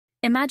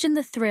Imagine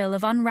the thrill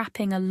of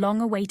unwrapping a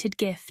long-awaited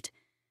gift.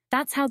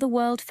 That's how the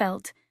world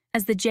felt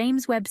as the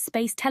James Webb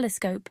Space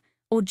Telescope,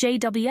 or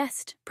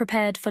JWST,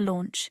 prepared for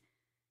launch.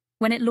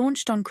 When it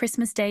launched on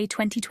Christmas Day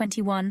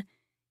 2021,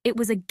 it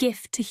was a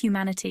gift to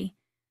humanity.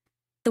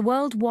 The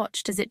world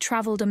watched as it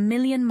traveled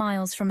 1,000,000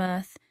 miles from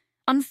Earth,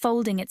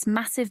 unfolding its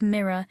massive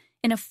mirror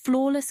in a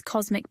flawless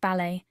cosmic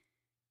ballet.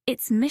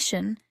 Its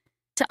mission?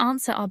 To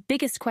answer our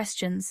biggest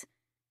questions.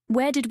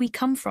 Where did we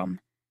come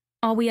from?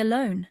 Are we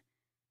alone?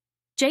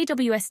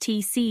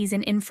 JWST sees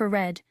in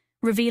infrared,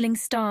 revealing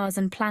stars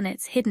and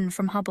planets hidden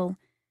from Hubble.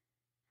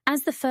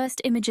 As the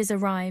first images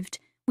arrived,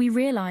 we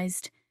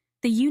realized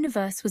the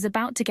universe was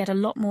about to get a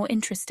lot more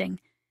interesting.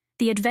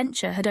 The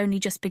adventure had only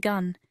just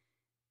begun.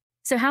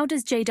 So how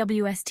does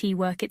JWST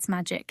work its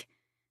magic?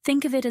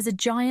 Think of it as a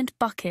giant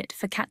bucket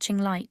for catching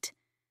light.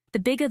 The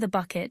bigger the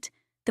bucket,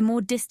 the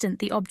more distant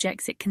the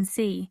objects it can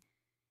see.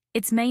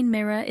 Its main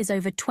mirror is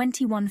over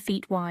 21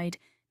 feet wide,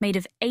 made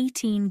of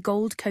 18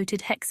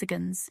 gold-coated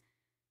hexagons.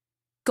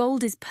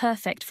 Gold is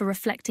perfect for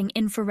reflecting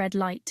infrared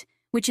light,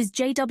 which is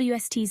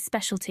JWST's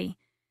specialty.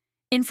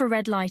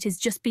 Infrared light is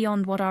just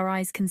beyond what our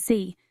eyes can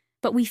see,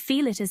 but we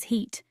feel it as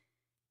heat.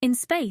 In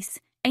space,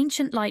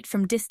 ancient light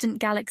from distant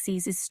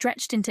galaxies is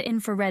stretched into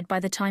infrared by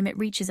the time it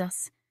reaches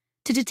us.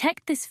 To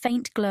detect this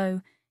faint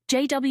glow,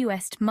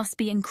 JWST must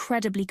be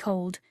incredibly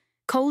cold,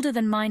 colder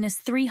than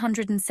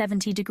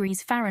 -370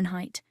 degrees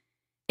Fahrenheit.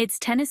 Its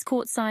tennis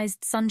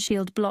court-sized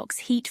sunshield blocks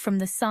heat from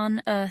the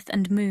sun, earth,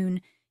 and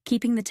moon,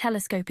 keeping the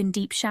telescope in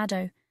deep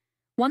shadow.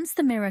 Once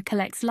the mirror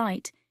collects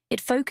light, it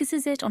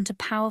focuses it onto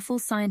powerful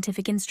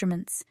scientific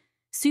instruments,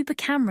 super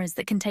cameras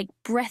that can take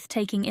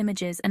breathtaking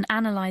images and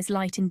analyze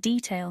light in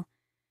detail.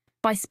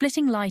 By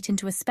splitting light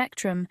into a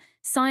spectrum,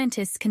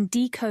 scientists can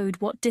decode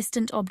what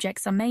distant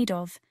objects are made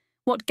of,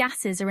 what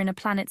gases are in a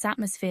planet's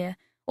atmosphere,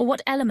 or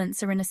what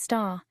elements are in a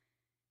star.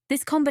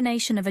 This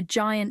combination of a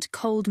giant,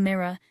 cold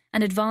mirror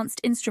and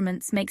advanced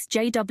instruments makes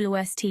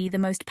JWST the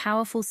most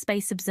powerful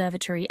space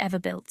observatory ever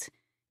built.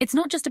 It's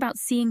not just about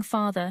seeing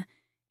farther,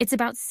 it's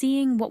about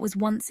seeing what was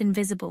once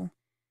invisible.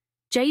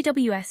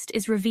 JWST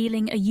is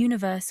revealing a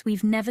universe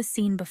we've never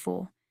seen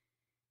before.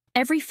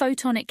 Every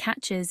photon it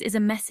catches is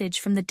a message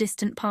from the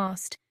distant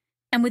past,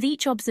 and with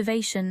each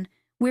observation,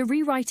 we're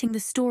rewriting the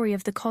story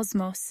of the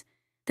cosmos.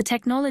 The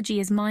technology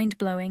is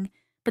mind-blowing,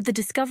 but the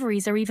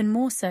discoveries are even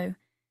more so.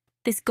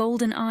 This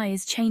golden eye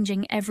is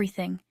changing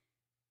everything.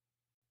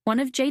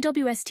 One of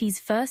JWST's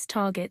first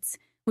targets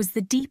was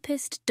the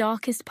deepest,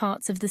 darkest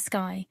parts of the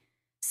sky,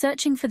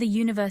 searching for the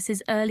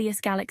universe's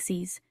earliest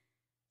galaxies.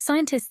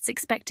 Scientists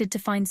expected to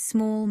find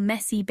small,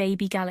 messy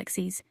baby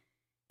galaxies.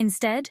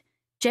 Instead,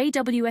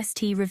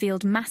 JWST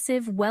revealed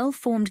massive,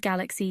 well-formed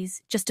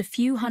galaxies just a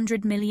few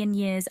 100 million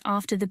years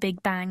after the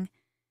Big Bang.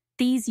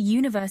 These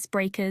universe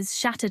breakers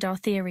shattered our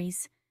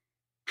theories.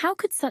 How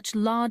could such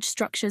large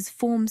structures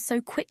form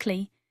so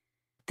quickly?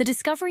 The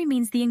discovery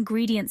means the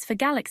ingredients for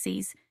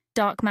galaxies,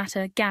 dark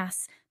matter,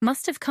 gas,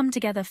 must have come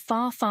together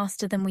far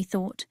faster than we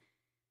thought.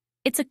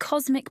 It's a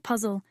cosmic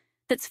puzzle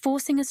that's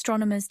forcing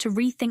astronomers to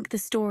rethink the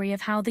story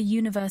of how the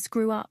universe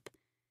grew up.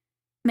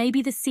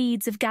 Maybe the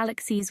seeds of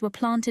galaxies were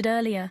planted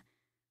earlier,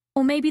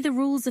 or maybe the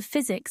rules of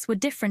physics were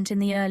different in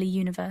the early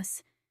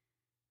universe.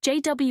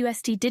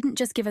 JWST didn't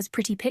just give us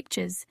pretty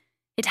pictures,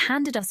 it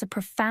handed us a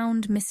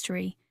profound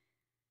mystery.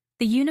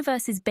 The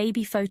universe's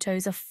baby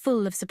photos are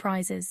full of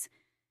surprises.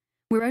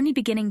 We're only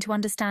beginning to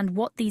understand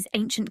what these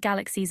ancient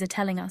galaxies are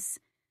telling us.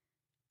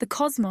 The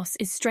cosmos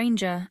is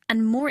stranger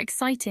and more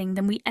exciting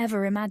than we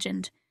ever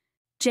imagined.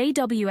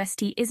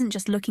 JWST isn't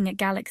just looking at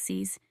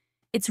galaxies,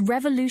 it's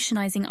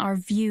revolutionizing our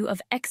view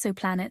of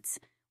exoplanets,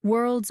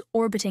 worlds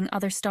orbiting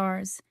other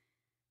stars.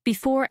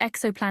 Before,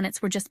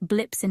 exoplanets were just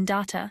blips in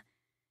data.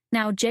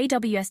 Now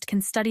JWST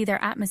can study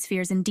their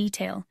atmospheres in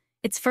detail.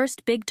 Its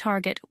first big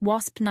target,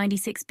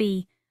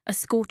 WASP-96b, a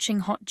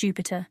scorching hot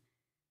Jupiter.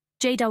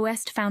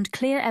 JWST found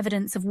clear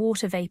evidence of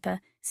water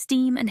vapor,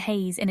 steam and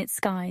haze in its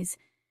skies.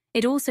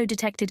 It also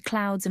detected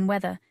clouds and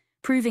weather,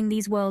 proving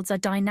these worlds are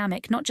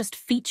dynamic, not just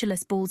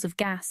featureless balls of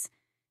gas.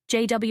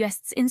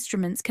 JWST's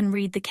instruments can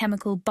read the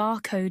chemical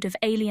barcode of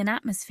alien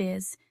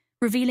atmospheres,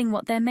 revealing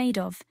what they're made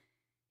of.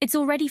 It's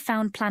already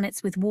found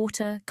planets with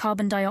water,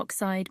 carbon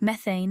dioxide,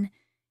 methane,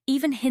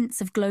 even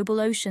hints of global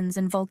oceans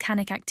and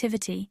volcanic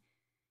activity.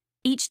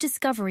 Each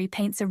discovery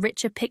paints a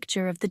richer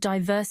picture of the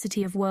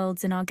diversity of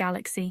worlds in our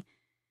galaxy.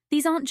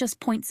 These aren't just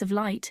points of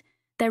light,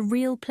 they're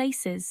real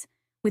places,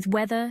 with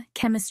weather,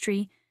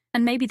 chemistry,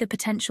 and maybe the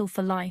potential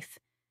for life.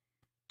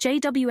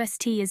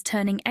 JWST is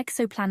turning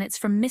exoplanets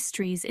from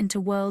mysteries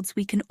into worlds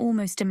we can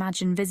almost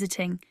imagine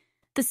visiting.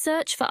 The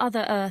search for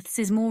other Earths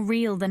is more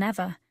real than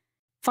ever.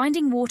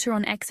 Finding water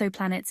on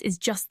exoplanets is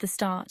just the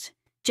start.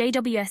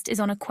 JWST is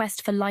on a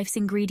quest for life's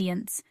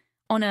ingredients.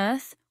 On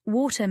Earth,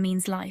 water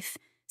means life,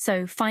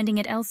 so finding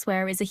it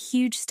elsewhere is a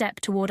huge step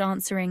toward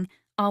answering,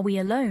 are we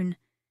alone?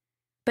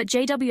 But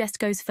JWST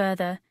goes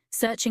further,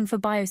 searching for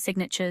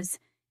biosignatures,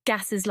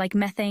 gases like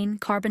methane,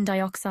 carbon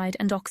dioxide,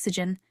 and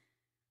oxygen.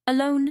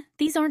 Alone,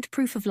 these aren't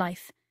proof of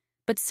life,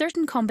 but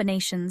certain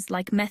combinations,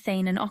 like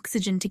methane and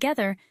oxygen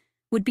together,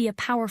 would be a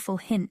powerful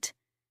hint.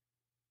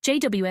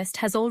 JWST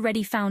has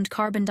already found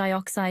carbon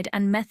dioxide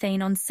and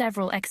methane on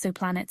several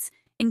exoplanets,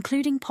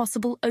 including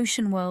possible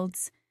ocean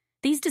worlds.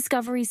 These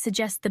discoveries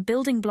suggest the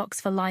building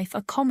blocks for life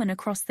are common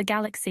across the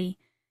galaxy.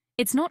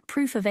 It's not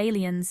proof of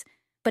aliens,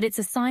 but it's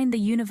a sign the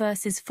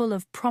universe is full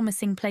of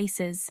promising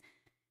places.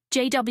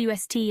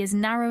 JWST is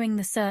narrowing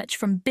the search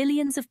from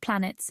billions of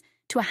planets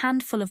to a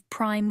handful of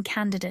prime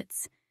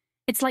candidates.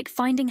 It's like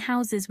finding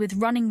houses with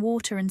running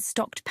water and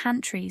stocked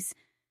pantries,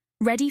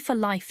 ready for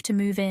life to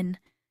move in.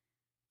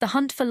 The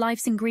hunt for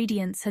life's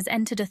ingredients has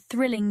entered a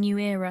thrilling new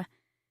era.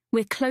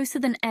 We're closer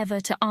than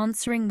ever to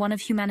answering one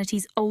of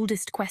humanity's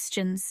oldest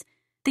questions.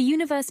 The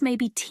universe may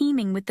be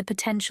teeming with the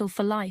potential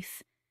for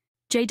life.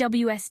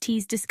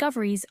 JWST's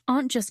discoveries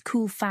aren't just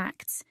cool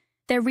facts,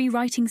 they're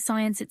rewriting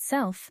science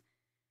itself.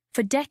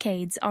 For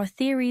decades, our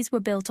theories were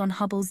built on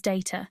Hubble's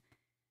data.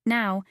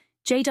 Now,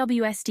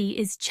 JWST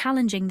is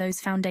challenging those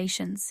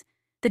foundations.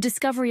 The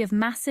discovery of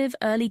massive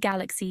early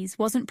galaxies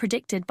wasn't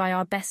predicted by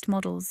our best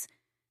models.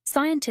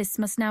 Scientists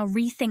must now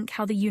rethink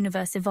how the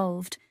universe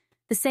evolved.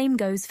 The same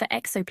goes for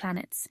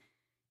exoplanets.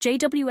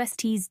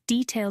 JWST's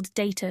detailed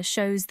data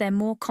shows they're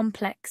more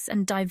complex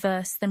and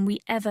diverse than we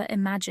ever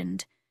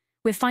imagined.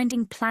 We're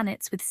finding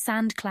planets with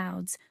sand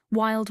clouds,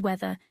 wild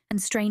weather,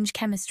 and strange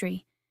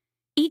chemistry.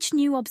 Each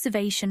new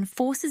observation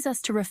forces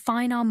us to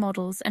refine our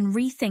models and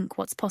rethink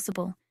what's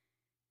possible.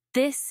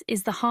 This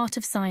is the heart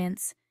of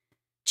science,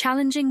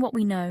 challenging what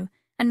we know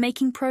and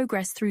making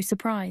progress through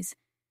surprise.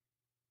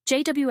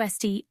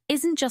 JWST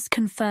isn't just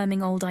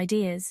confirming old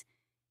ideas,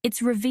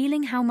 it's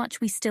revealing how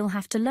much we still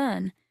have to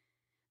learn.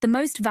 The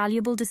most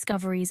valuable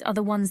discoveries are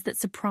the ones that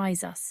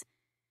surprise us.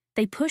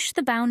 They push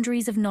the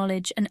boundaries of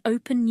knowledge and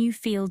open new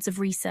fields of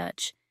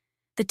research.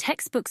 The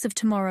textbooks of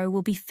tomorrow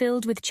will be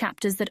filled with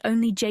chapters that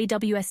only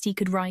JWST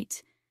could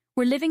write.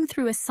 We're living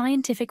through a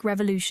scientific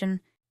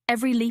revolution.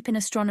 Every leap in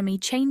astronomy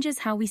changes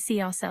how we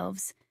see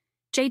ourselves.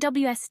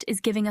 JWST is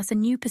giving us a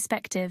new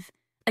perspective,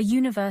 a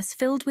universe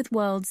filled with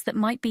worlds that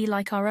might be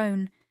like our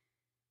own.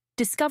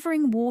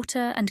 Discovering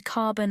water and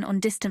carbon on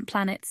distant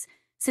planets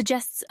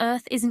suggests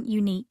Earth isn't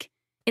unique.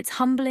 It's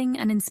humbling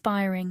and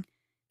inspiring,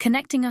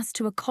 connecting us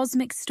to a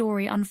cosmic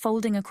story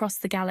unfolding across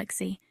the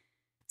galaxy.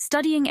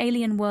 Studying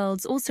alien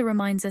worlds also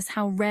reminds us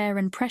how rare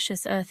and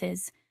precious Earth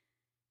is.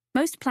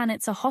 Most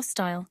planets are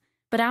hostile,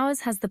 but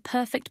ours has the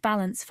perfect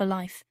balance for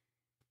life.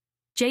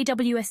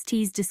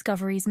 JWST's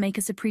discoveries make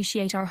us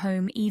appreciate our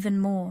home even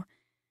more.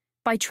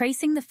 By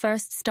tracing the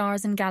first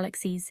stars and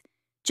galaxies,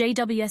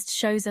 JWST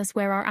shows us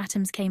where our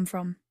atoms came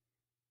from.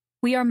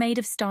 We are made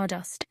of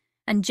stardust,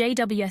 and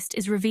JWST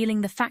is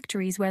revealing the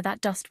factories where that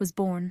dust was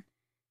born.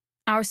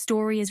 Our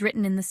story is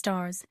written in the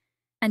stars,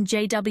 and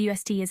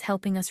JWST is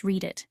helping us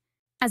read it.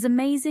 As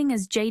amazing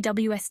as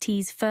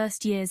JWST's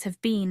first years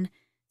have been,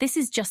 this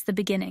is just the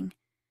beginning.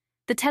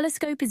 The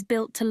telescope is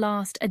built to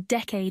last a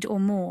decade or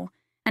more,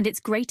 and its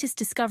greatest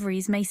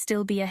discoveries may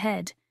still be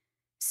ahead.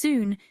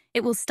 Soon,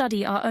 it will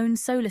study our own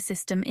solar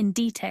system in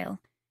detail.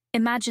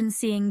 Imagine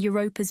seeing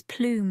Europa's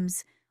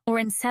plumes or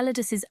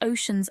Enceladus's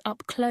oceans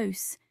up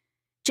close.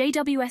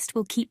 JWST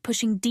will keep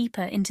pushing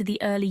deeper into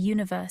the early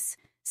universe,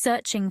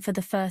 searching for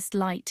the first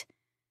light.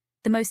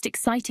 The most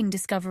exciting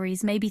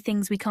discoveries may be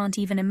things we can't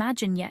even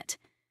imagine yet.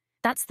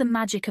 That's the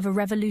magic of a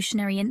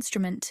revolutionary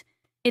instrument.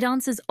 It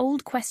answers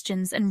old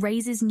questions and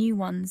raises new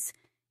ones.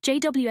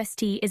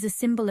 JWST is a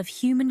symbol of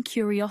human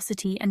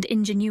curiosity and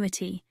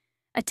ingenuity,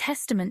 a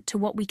testament to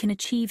what we can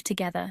achieve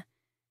together.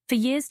 For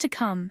years to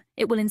come,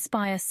 it will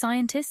inspire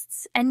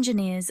scientists,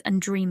 engineers,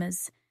 and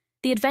dreamers.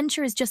 The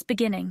adventure is just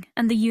beginning,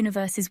 and the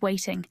universe is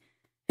waiting.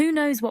 Who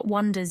knows what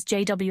wonders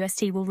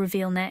JWST will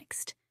reveal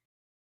next?